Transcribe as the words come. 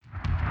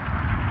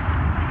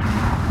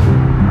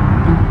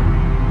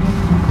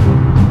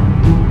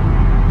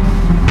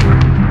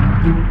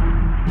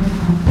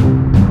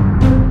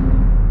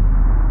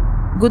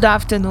Good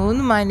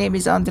afternoon. My name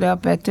is Andrea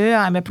Pető.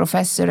 I'm a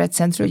professor at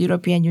Central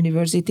European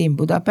University in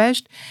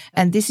Budapest,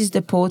 and this is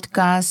the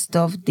podcast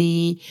of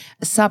the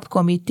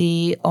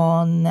subcommittee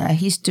on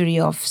history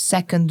of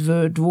Second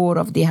World War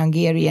of the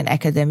Hungarian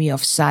Academy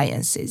of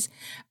Sciences.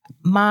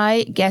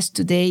 My guest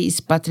today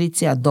is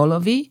Patrycja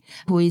Dołowy,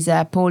 who is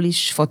a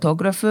Polish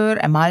photographer,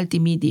 a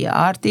multimedia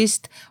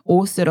artist,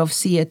 author of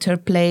theater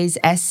plays,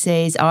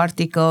 essays,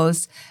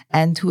 articles,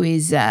 and who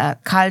is a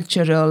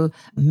cultural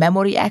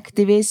memory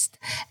activist.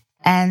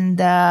 And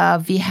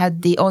we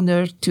had the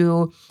honor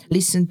to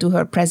listen to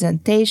her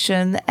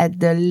presentation at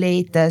the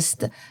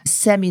latest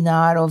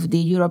seminar of the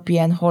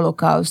European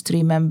Holocaust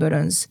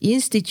Remembrance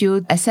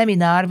Institute, a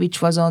seminar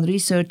which was on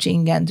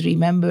researching and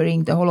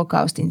remembering the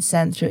Holocaust in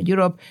Central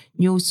Europe,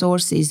 new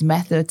sources,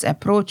 methods,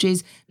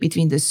 approaches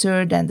between the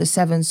 3rd and the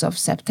 7th of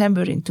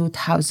September in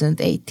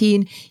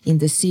 2018 in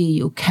the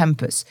CEU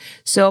campus.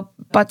 So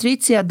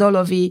Patrycja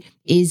Dołowy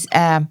is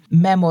a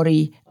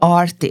memory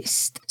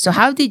artist. So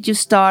how did you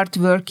start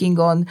working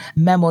on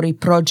memory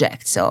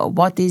projects? So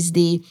what is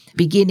the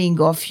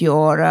beginning of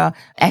your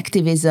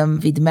activism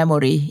with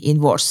memory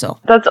in Warsaw?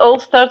 That all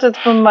started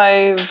from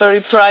my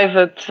very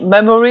private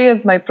memory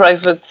and my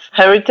private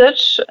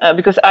heritage,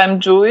 because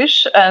I'm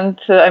Jewish and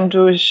I'm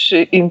Jewish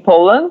in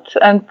Poland.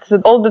 And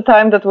all the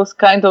time that was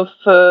kind of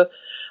a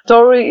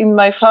story in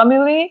my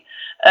family.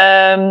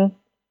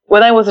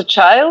 When I was a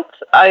child,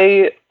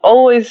 I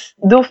always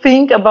do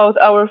think about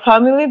our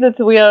family, that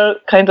we are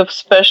kind of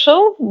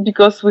special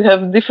because we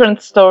have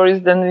different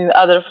stories than in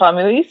other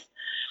families.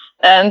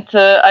 And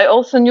I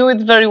also knew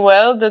it very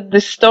well that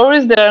the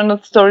stories, they are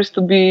not stories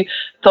to be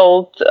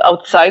told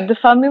outside the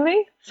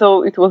family.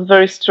 So it was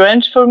very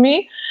strange for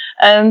me.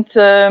 And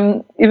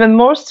even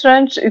more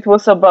strange, it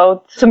was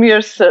about some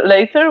years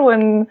later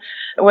when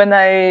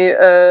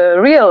I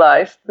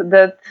realized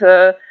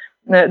that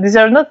these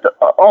are not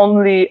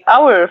only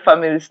our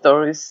family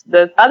stories,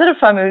 that other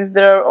families,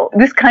 there are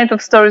this kind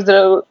of stories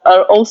that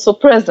are also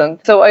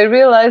present. So I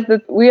realized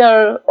that we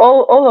are,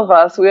 all of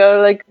us, we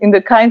are like in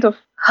the kind of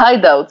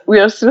hideout. We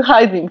are still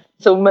hiding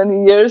so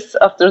many years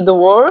after the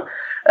war.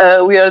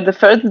 We are the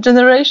third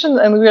generation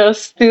and we are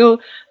still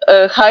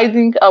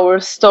hiding our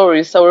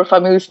stories, our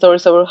family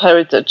stories, our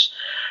heritage.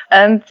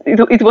 And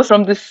it was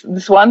from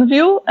this one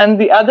view. And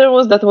the other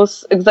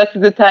was exactly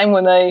the time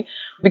when I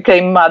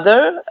became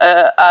mother.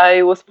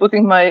 I was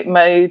putting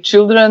my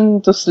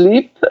children to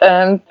sleep,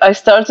 and I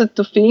started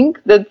to think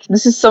that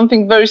this is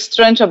something very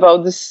strange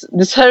about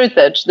this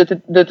heritage,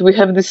 that we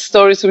have these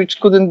stories which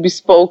couldn't be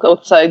spoke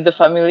outside the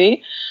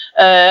family,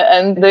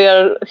 and they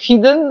are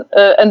hidden.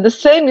 And the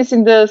same is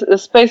in the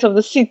space of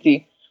the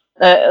city.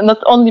 Not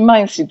only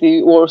my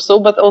city, Warsaw,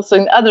 but also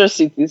in other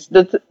cities.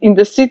 That in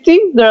the city,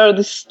 there are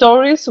these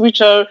stories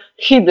which are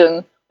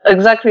hidden,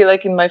 exactly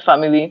like in my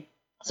family.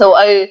 So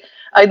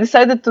I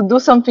decided to do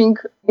something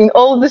in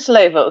all these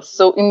levels.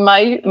 So in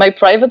my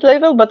private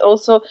level, but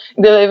also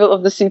in the level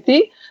of the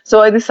city.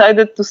 So I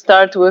decided to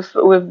start with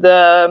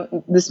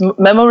this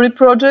memory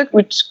project,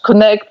 which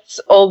connects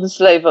all these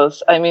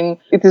levels. I mean,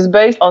 it is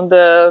based on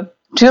the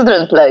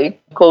children play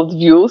called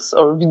Views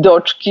or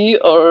Widoczki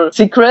or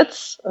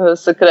Secrets,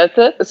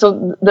 Sekrety.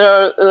 So there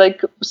are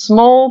like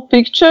small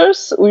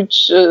pictures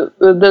which the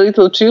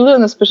little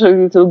children, especially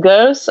little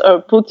girls, are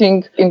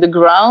putting in the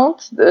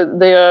ground.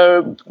 They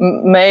are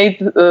made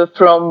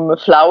from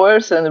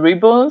flowers and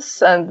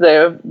ribbons, and they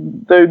are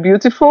very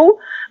beautiful.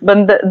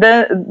 But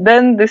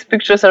then these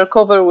pictures are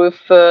covered with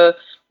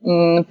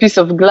piece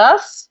of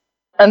glass,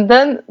 and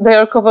then they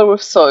are covered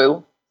with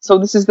soil. So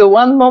this is the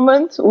one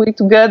moment we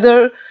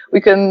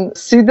can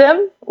see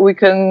them, we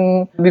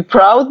can be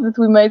proud that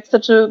we made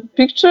such a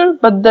picture,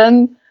 but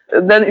then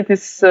it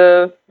is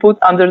put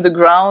under the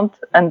ground,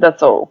 and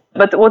that's all.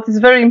 But what is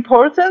very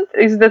important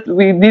is that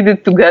we did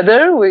it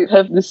together. We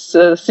have this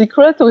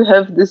secret, we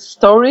have this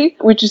story,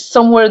 which is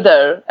somewhere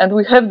there, and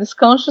we have this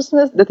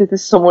consciousness that it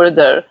is somewhere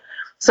there.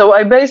 So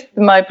I based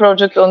my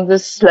project on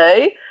this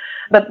play.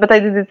 But I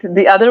did it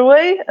the other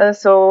way.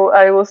 So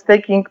I was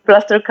taking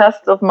plaster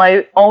casts of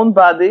my own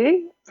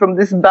body, from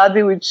this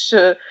body which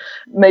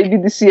maybe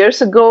this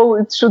years ago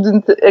it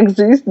shouldn't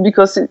exist,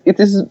 because it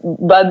is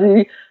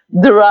body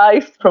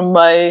derived from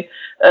my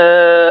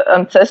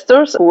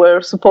ancestors who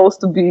were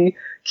supposed to be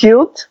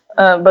killed,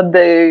 but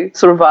they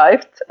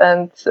survived,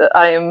 and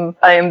I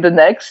am the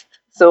next.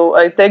 So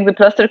I take the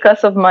plaster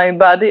cast of my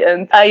body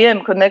and I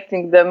am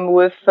connecting them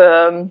with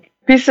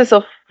pieces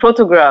of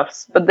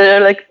photographs, but they are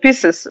like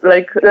pieces,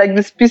 like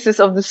these pieces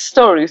of the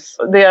stories.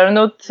 They are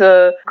not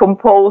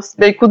composed.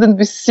 They couldn't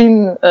be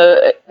seen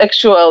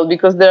actual,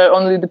 because they are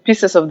only the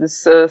pieces of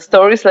these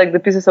stories, like the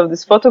pieces of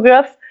these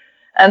photographs.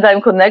 And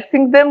I'm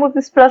connecting them with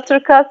these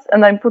plaster casts,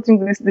 and I'm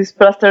putting these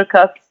plaster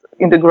casts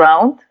in the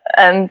ground.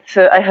 And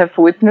I have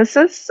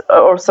witnesses,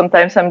 or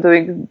sometimes I'm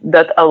doing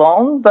that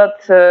alone.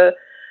 But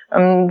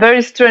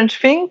very strange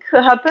thing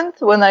happened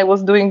when I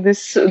was doing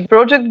this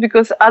project,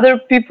 because other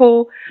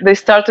people, they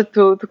started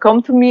to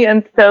come to me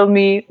and tell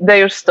me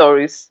their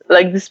stories,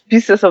 like these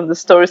pieces of the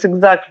stories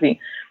exactly.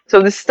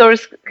 So the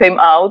stories came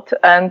out,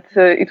 and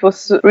it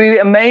was really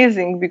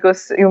amazing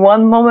because in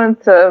one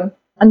moment,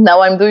 and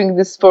now I'm doing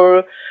this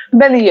for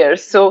many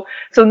years. So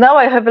now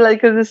I have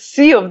like a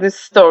sea of these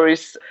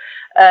stories,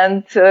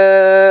 and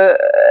a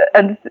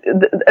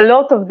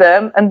lot of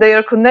them, and they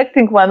are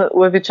connecting one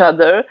with each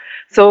other.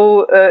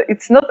 So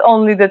it's not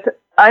only that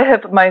I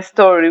have my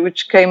story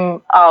which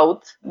came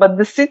out, but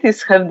the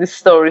cities have this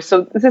story.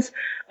 So this is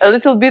a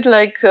little bit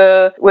like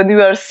when you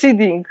are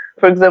seeding,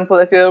 for example,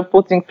 if you're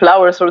putting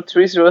flowers or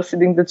trees, you are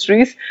seeding the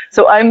trees.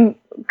 So I'm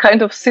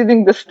kind of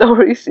seeding the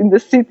stories in the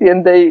city,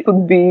 and they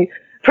could be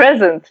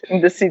present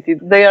in the city.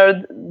 They are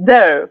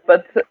there.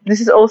 But this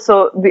is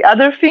also the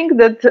other thing,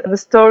 that the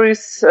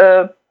stories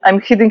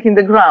I'm hiding in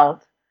the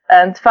ground.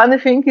 And funny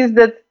thing is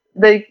that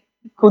they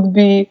could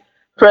be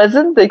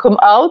present, they come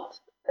out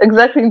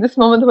exactly in this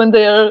moment when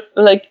they are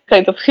like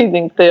kind of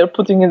hiding, they are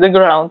putting in the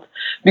ground.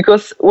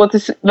 Because what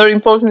is very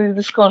important is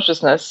this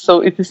consciousness.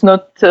 So it is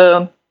not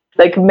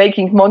like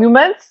making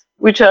monuments,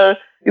 which are,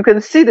 you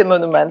can see the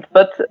monument,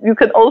 but you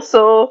can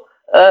also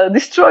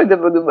destroy the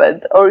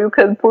monument, or you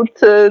can put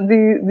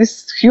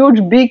this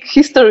huge big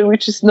history,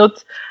 which is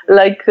not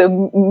like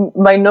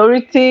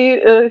minority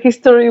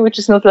history, which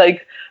is not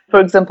like, for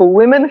example,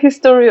 women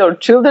history or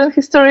children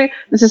history.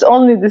 This is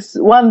only this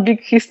one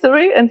big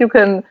history, and you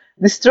can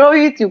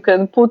destroy it. You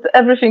can put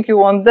everything you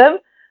want them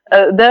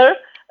there.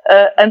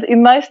 And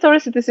in my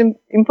stories, it is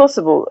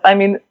impossible. I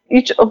mean,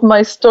 each of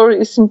my story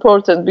is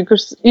important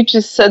because each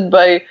is said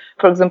by,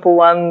 for example,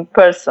 one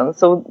person.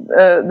 So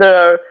there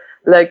are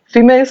like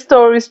female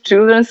stories,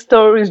 children's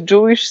stories,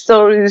 Jewish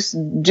stories,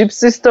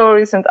 gypsy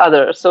stories, and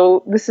others.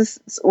 So this is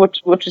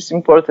what is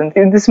important.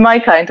 And this is my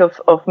kind of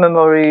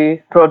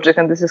memory project,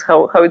 and this is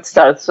how it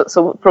starts.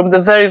 So from the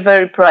very,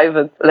 very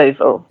private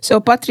level.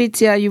 So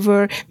Patrycja, you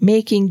were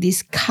making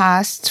this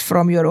cast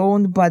from your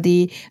own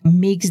body,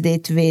 mixed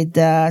it with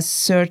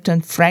certain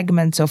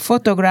fragments of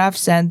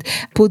photographs and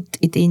put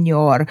it in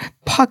your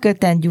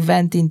pocket, and you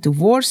went into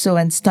Warsaw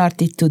and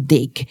started to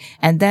dig.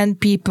 And then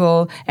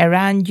people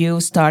around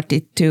you started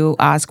to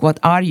ask, what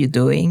are you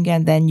doing?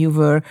 And then you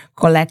were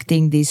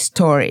collecting these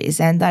stories.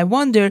 And I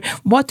wonder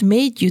what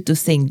made you to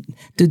think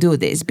to do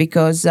this,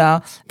 because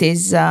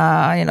this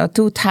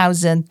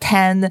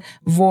 2010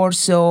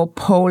 Warsaw,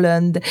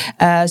 Poland.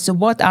 So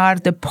what are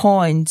the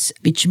points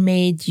which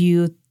made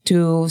you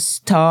to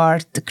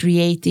start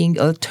creating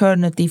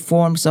alternative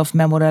forms of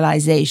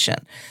memorialization?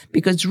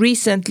 Because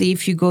recently,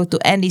 if you go to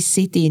any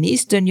city in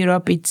Eastern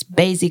Europe, it's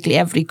basically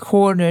every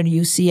corner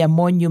you see a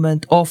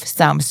monument of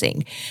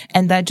something.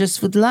 And I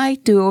just would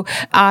like to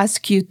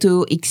ask you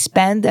to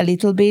expand a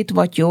little bit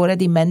what you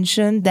already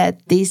mentioned,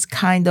 that this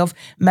kind of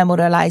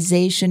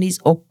memorialization is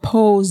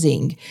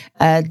opposing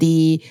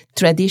the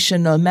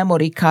traditional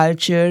memory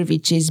culture,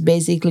 which is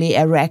basically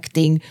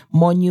erecting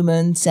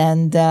monuments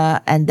and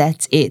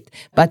that's it.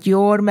 But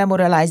your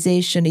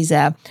memorialization is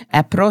a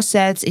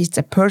process, it's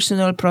a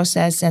personal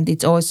process, and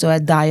it's also a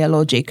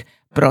dialogic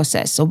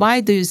process. So why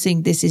do you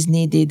think this is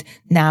needed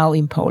now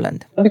in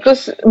Poland?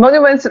 Because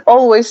monuments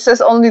always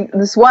says only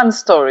this one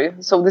story,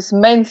 so this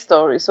main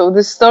story. So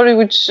this story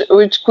which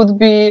could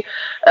be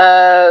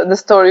the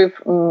story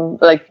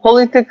like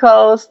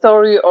political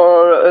story,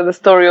 or the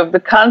story of the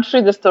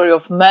country, the story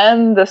of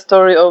man, the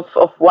story of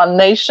one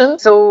nation.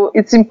 So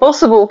it's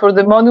impossible for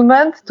the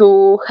monument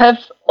to have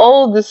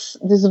all these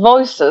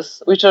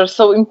voices which are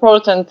so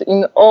important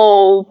in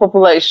all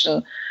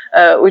population.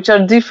 Which are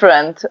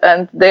different,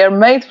 and they are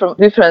made from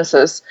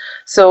differences.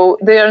 So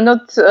they are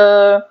not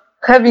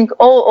having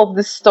all of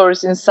these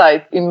stories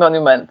inside in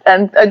monument.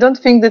 And I don't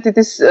think that it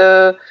is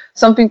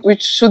something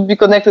which should be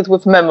connected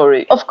with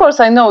memory. Of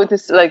course, I know it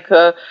is like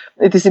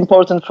it is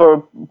important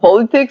for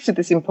politics, it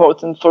is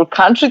important for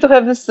country to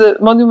have these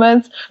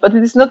monuments, but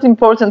it is not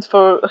important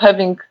for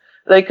having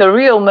like a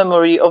real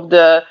memory of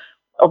the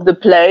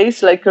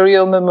place, like a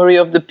real memory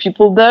of the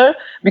people there,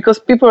 because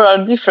people are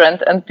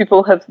different and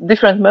people have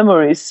different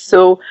memories.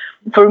 So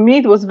for me,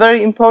 it was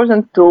very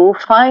important to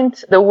find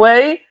the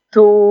way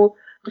to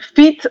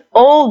fit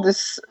all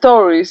these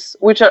stories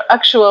which are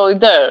actually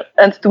there,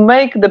 and to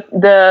make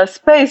the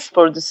space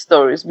for these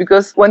stories.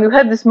 Because when you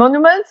have these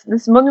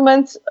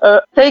monuments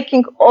are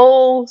taking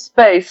all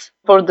space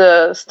for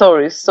the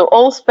stories. So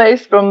all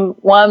space from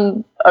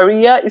one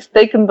area is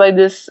taken by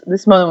this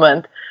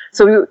monument.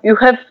 So you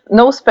have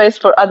no space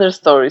for other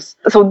stories.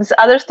 So these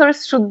other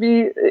stories should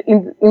be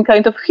in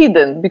kind of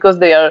hidden, because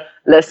they are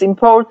less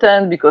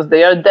important, because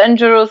they are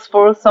dangerous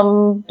for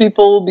some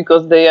people,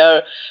 because they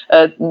are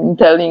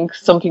telling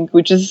something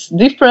which is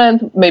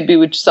different, maybe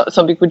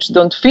something which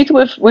don't fit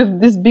with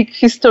this big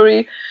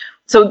history.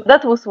 So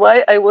that was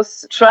why I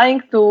was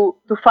trying to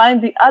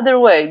find the other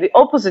way, the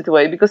opposite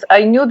way, because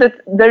I knew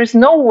that there is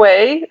no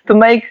way to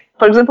make,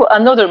 for example,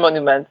 another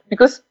monument,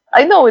 because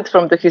I know it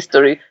from the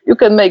history. You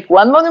can make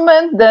one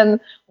monument,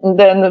 then,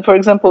 for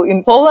example,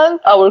 in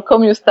Poland, our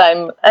communist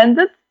time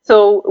ended,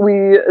 so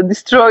we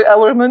destroyed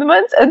our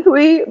monuments and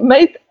we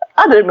made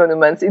other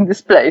monuments in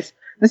this place.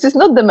 this is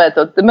not the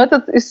method. The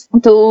method is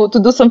to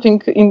do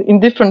something in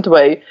different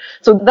way.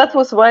 So that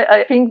was why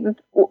I think that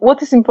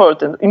what is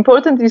important?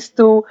 Important is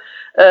to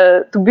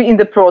be in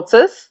the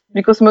process,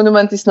 because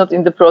monument is not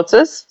in the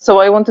process. So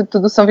I wanted to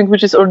do something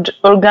which is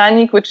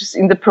organic, which is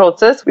in the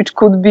process, which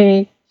could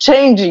be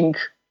changing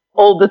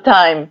all the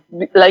time,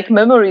 like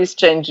memory is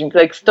changing,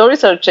 like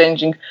stories are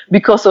changing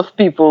because of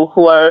people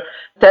who are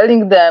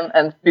telling them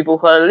and people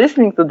who are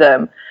listening to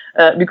them.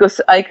 Because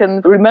I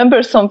can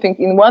remember something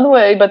in one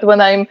way, but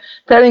when I'm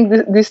telling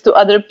this to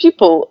other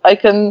people, I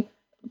can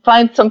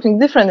find something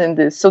different in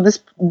this. So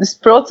this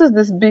process,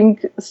 this being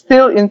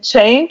still in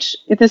change,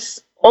 it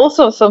is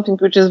also something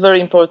which is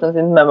very important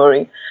in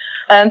memory.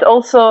 And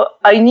also,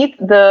 I need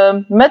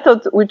the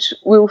method which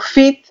will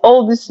fit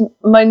all these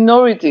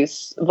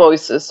minorities'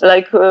 voices,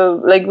 like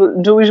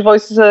Jewish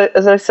voices,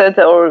 as I said,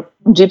 or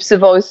Gypsy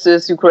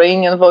voices,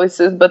 Ukrainian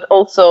voices, but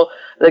also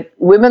like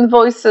women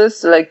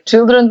voices, like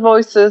children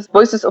voices,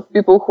 voices of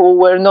people who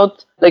were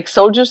not like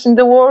soldiers in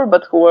the war,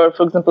 but who were,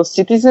 for example,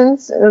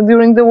 citizens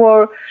during the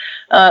war.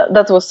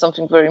 That was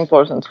something very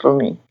important for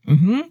me.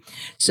 Mm-hmm.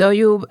 So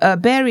you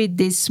buried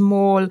these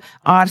small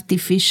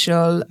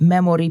artificial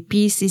memory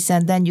pieces,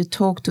 and then you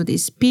talked to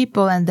these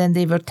people, and then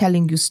they were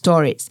telling you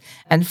stories.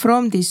 And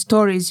from these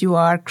stories, you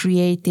are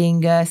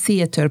creating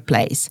theater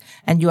plays,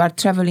 and you are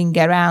traveling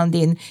around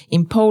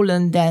in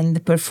Poland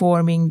and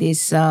performing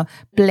these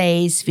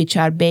plays which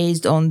are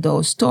based on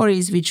those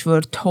stories which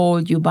were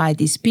told you by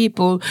these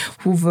people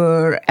who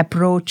were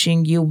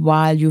approaching you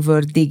while you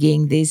were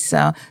digging these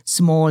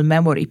small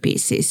memory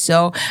pieces.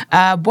 So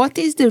what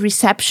is the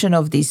reception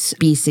of these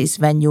pieces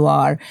when you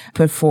are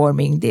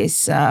performing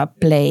these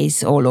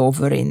plays all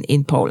over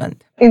in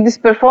Poland? In this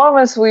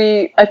performance,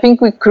 I think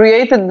we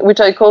created, which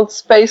I called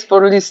space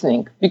for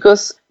listening,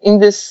 because in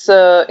this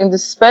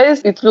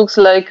space, it looks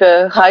like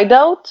a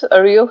hideout,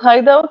 a real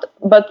hideout,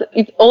 but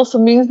it also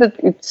means that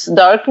it's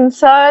dark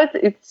inside.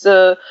 It's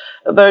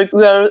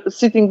we are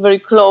sitting very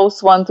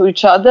close one to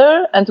each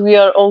other, and we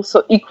are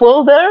also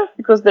equal there,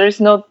 because there is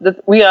not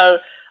that we are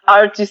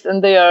artists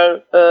and they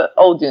are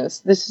audience.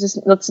 This is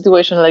not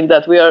situation like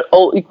that. We are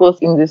all equals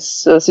in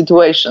this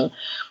situation.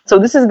 So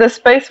this is the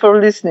space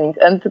for listening,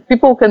 and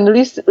people can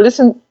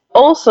listen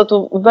also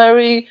to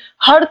very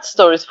hard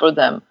stories for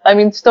them. I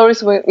mean,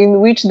 stories in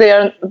which they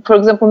are, for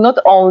example, not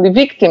only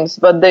victims,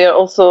 but they are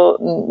also,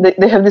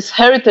 they have this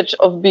heritage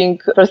of being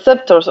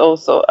perceptors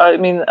also. I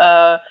mean,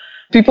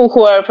 people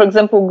who are, for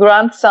example,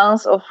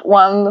 grandsons of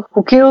one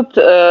who killed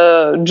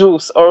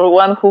Jews or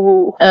one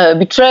who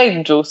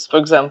betrayed Jews, for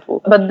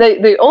example. But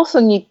they also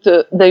need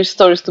their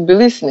stories to be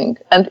listening.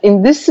 And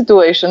in this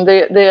situation,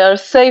 they are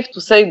safe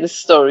to say these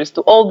stories,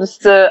 to all these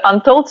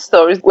untold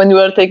stories. When you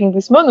are taking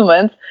this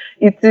monument,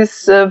 it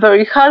is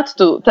very hard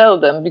to tell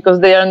them because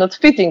they are not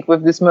fitting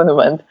with this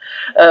monument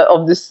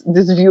of this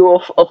view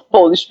of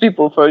Polish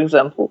people, for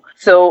example,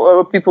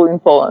 or people in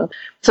Poland.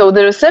 So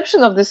the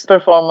reception of this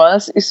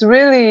performance is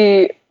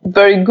really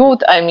very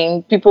good. I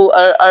mean, people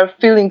are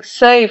feeling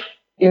safe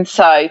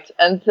inside.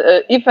 And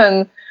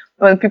even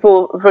when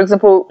people, for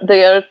example,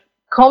 they are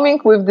coming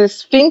with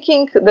this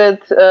thinking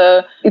that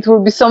it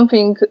will be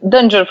something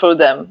danger for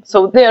them.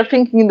 So they are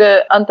thinking in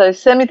the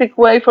anti-Semitic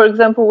way, for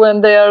example,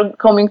 when they are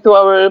coming to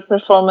our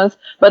performance.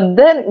 But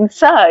then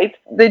inside,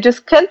 they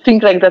just can't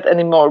think like that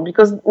anymore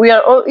because we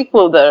are all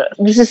equal there.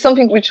 This is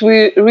something which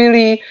we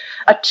really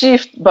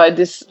achieved by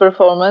this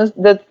performance,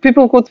 that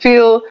people could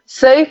feel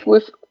safe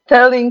with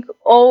telling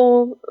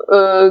all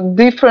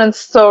different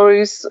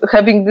stories,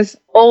 having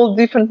all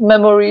different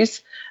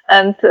memories.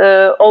 And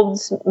all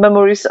these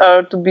memories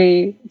are to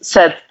be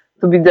said,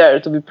 to be there,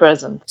 to be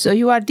present. So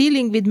you are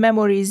dealing with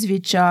memories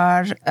which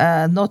are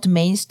not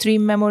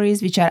mainstream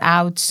memories, which are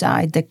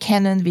outside the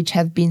canon, which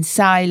have been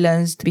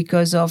silenced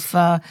because of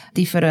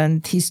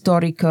different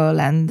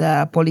historical and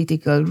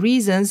political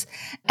reasons.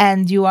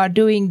 And you are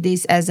doing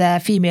this as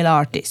a female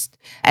artist.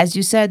 As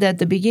you said at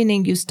the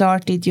beginning, you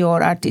started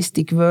your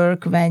artistic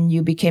work when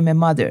you became a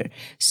mother.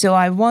 So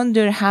I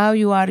wonder how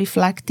you are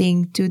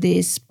reflecting to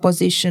this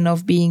position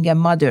of being a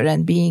mother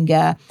and being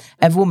a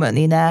woman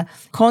in a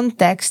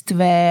context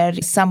where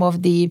some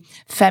of the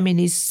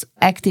feminist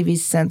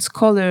activists and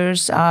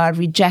scholars are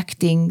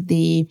rejecting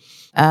the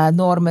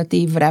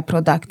normative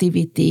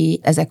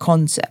reproductivity as a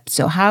concept.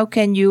 So how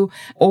can you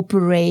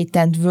operate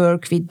and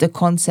work with the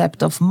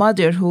concept of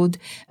motherhood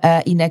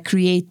in a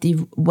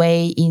creative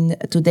way in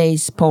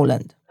today's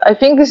Poland? I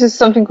think this is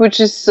something which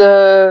is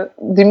the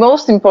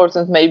most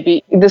important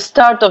maybe in the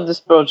start of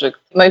this project,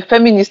 my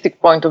feministic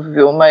point of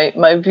view,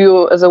 my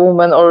view as a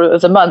woman or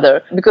as a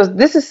mother, because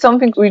this is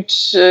something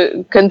which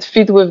can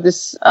fit with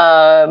this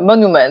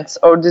monuments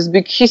or this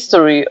big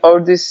history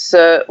or this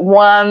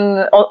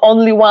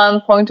only one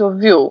point of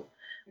view.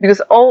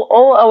 Because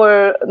all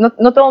our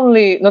not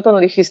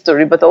only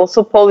history but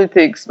also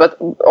politics, but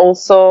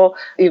also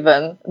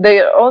even they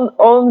are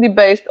only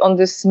based on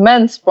this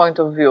men's point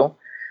of view.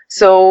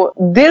 So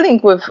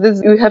dealing with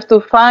this, you have to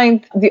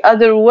find the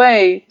other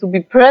way to be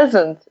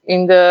present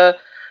in the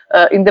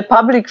in the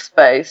public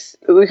space.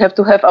 We have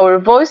to have our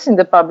voice in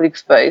the public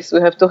space.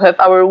 We have to have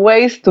our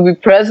ways to be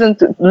present,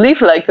 to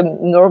live like a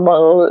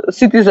normal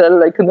citizen,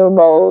 like a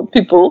normal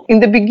people. In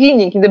the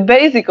beginning, in the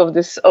basic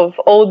of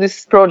all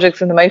these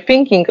projects and my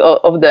thinking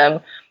of them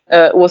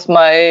was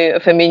my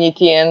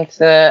femininity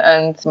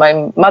and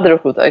my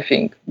motherhood, I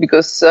think,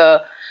 because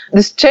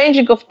this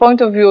changing of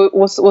point of view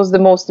was the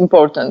most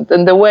important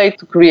and the way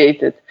to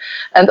create it.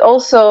 And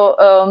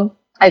also,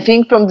 I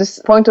think from this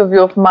point of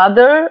view of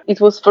mother,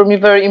 it was for me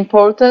very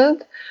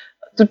important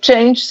to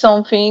change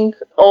something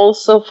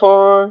also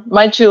for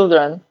my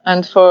children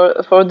and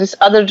for this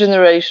other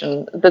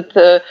generation,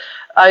 that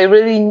I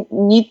really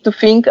need to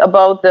think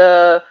about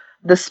the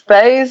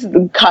space,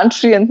 the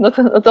country, and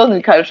not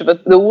only country,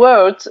 but the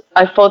world,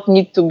 I thought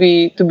need to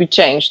be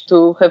changed,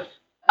 to have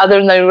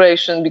other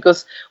narration,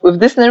 because with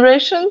this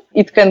narration,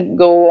 it can't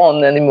go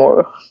on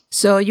anymore.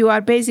 So you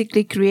are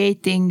basically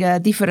creating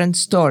different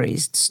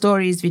stories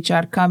which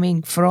are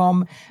coming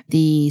from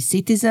the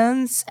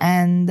citizens,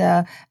 and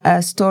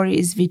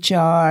stories which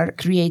are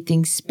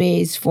creating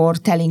space for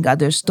telling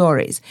other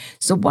stories.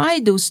 So why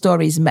do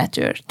stories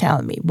matter?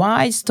 Tell me,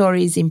 why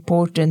stories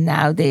important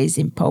nowadays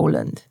in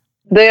Poland?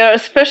 They are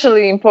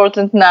especially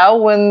important now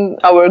when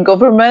our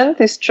government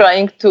is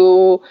trying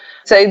to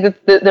say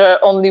that there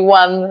are only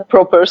one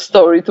proper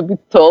story to be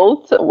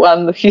told,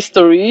 one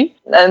history,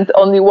 and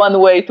only one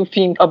way to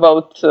think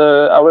about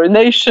our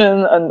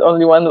nation, and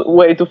only one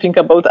way to think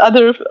about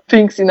other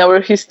things in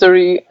our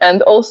history.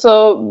 And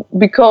also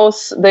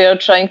because they are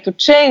trying to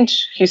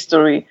change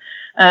history.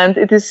 And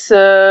it is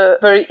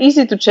very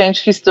easy to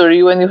change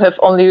history when you have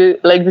only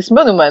like this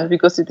monument,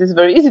 because it is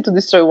very easy to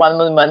destroy one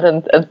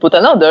monument and put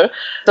another.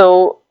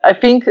 So I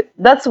think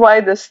that's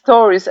why the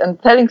stories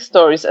and telling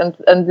stories and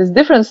these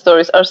different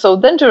stories are so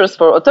dangerous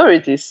for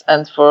authorities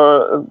and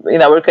for,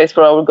 in our case,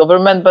 for our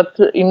government, but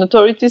in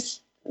authorities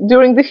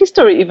during the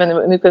history, even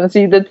you can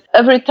see that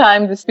every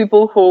time these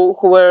people who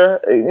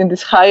were in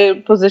this higher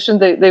position,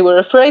 they were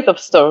afraid of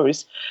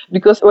stories,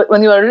 because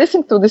when you are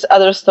listening to these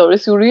other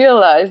stories, you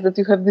realize that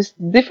you have these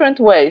different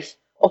ways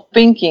of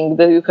thinking,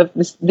 that you have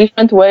these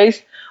different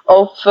ways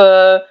of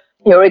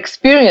your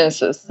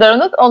experiences. There are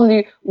not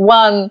only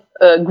one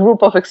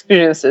group of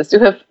experiences. You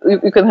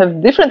can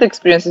have different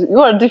experiences. You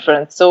are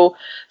different, so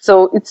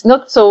it's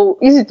not so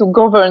easy to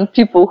govern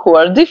people who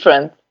are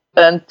different,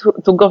 and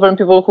to govern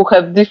people who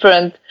have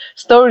different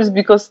stories,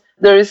 because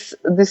there is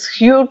this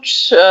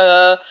huge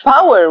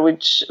power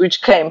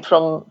which came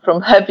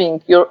from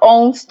having your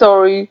own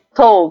story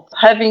told,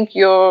 having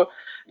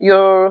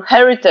your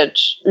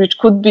heritage, which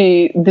could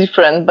be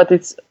different, but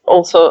it's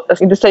also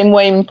in the same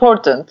way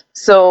important.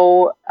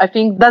 So I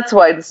think that's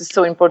why this is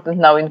so important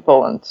now in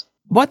Poland.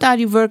 What are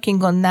you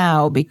working on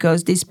now?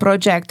 Because this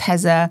project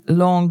has a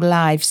long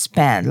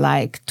lifespan.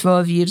 Like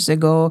 12 years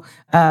ago,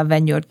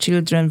 when your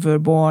children were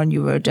born,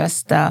 you were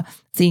just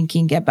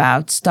thinking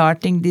about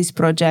starting this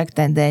project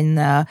and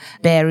then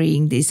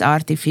burying these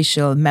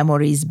artificial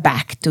memories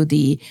back to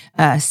the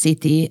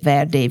city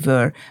where they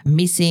were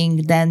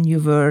missing. Then you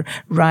were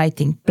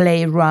writing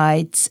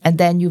playwrights, and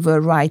then you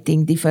were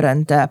writing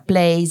different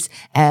plays,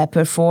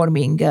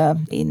 performing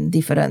in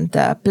different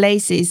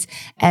places.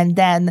 And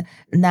then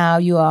now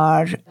you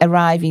are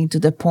arriving to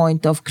the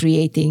point of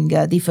creating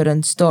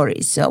different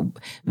stories. So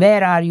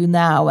where are you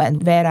now,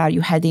 and where are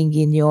you heading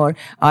in your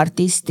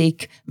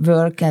artistic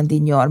work and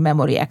in your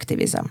memory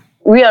activism?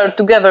 We are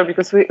together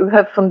because we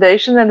have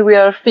foundation, and we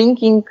are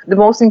thinking the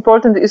most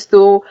important is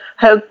to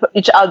help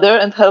each other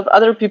and help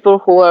other people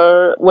who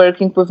are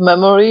working with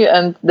memory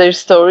and their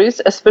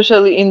stories,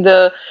 especially in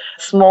the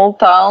small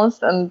towns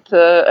and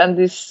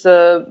these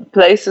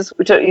places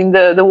which are in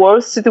the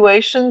worst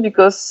situation,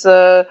 because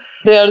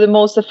they are the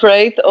most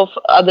afraid of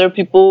other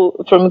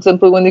people. For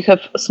example, when you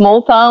have a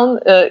small town,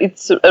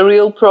 it's a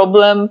real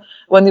problem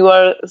when you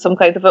are some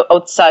kind of an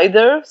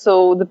outsider.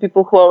 So the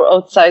people who are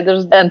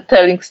outsiders and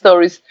telling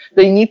stories,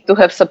 they need to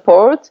have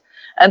support.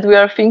 And we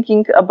are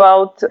thinking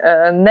about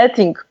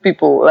netting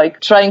people, like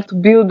trying to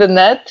build a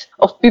net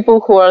of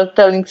people who are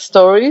telling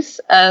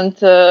stories. And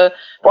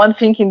one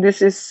thing in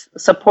this is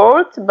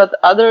support, but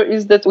other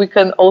is that we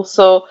can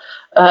also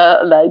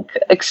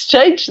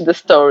exchange the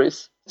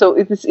stories. So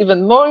it is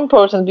even more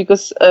important,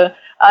 because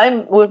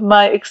I'm, with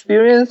my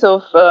experience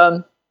of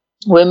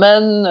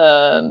women,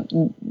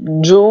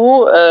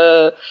 Jew,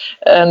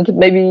 and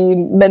maybe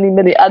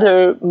many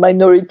other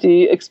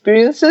minority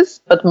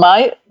experiences, but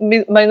my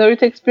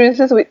minority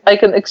experiences, I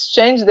can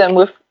exchange them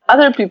with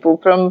other people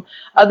from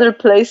other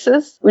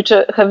places which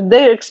have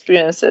their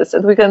experiences,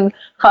 and we can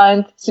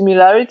find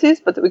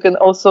similarities, but we can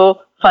also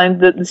find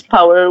this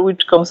power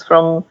which comes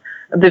from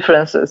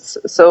differences.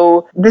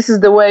 So this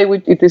is the way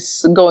it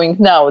is going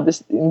now,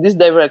 in this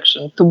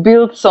direction, to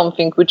build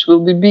something which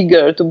will be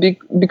bigger,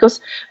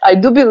 because I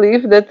do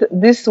believe that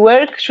this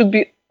work should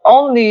be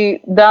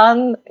only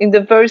done in the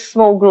very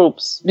small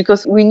groups,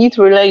 because we need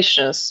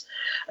relations.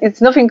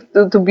 It's nothing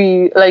to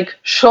be like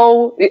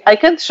show. I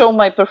can't show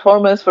my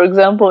performance, for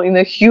example, in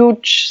a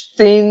huge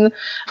scene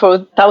for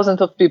thousands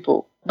of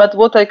people. But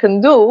what I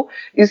can do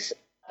is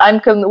I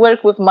can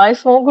work with my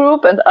small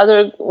group, and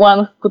other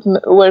one could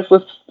work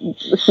with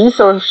his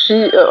or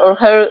she or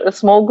her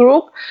small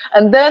group,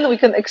 and then we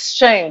can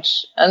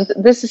exchange. And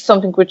this is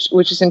something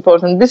which is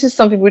important. This is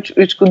something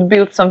which could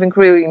build something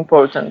really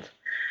important.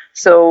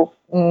 So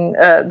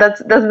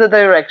that's the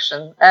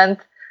direction. And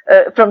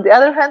from the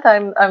other hand,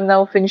 I'm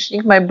now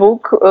finishing my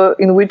book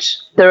in which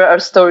there are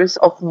stories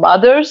of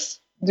mothers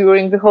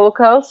during the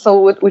Holocaust.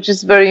 So which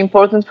is very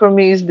important for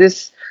me is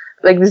this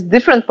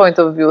different point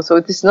of view. So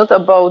it is not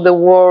about the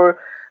war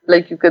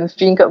like you can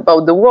think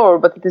about the war,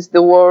 but it is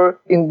the war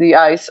in the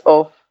eyes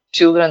of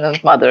children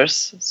and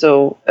mothers.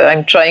 So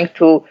I'm trying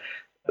to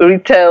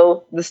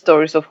retell the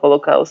stories of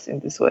Holocaust in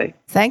this way.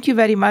 Thank you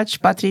very much,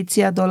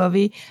 Patrycja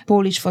Dołowy,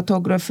 Polish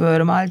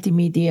photographer,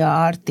 multimedia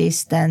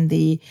artist, and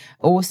the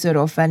author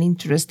of an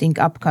interesting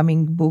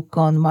upcoming book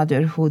on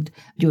motherhood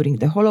during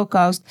the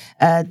Holocaust.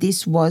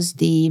 This was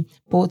the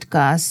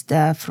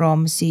podcast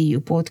from CU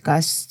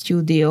Podcast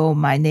Studio.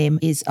 My name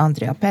is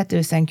Andrea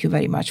Pető. Thank you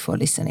very much for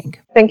listening.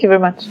 Thank you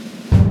very much.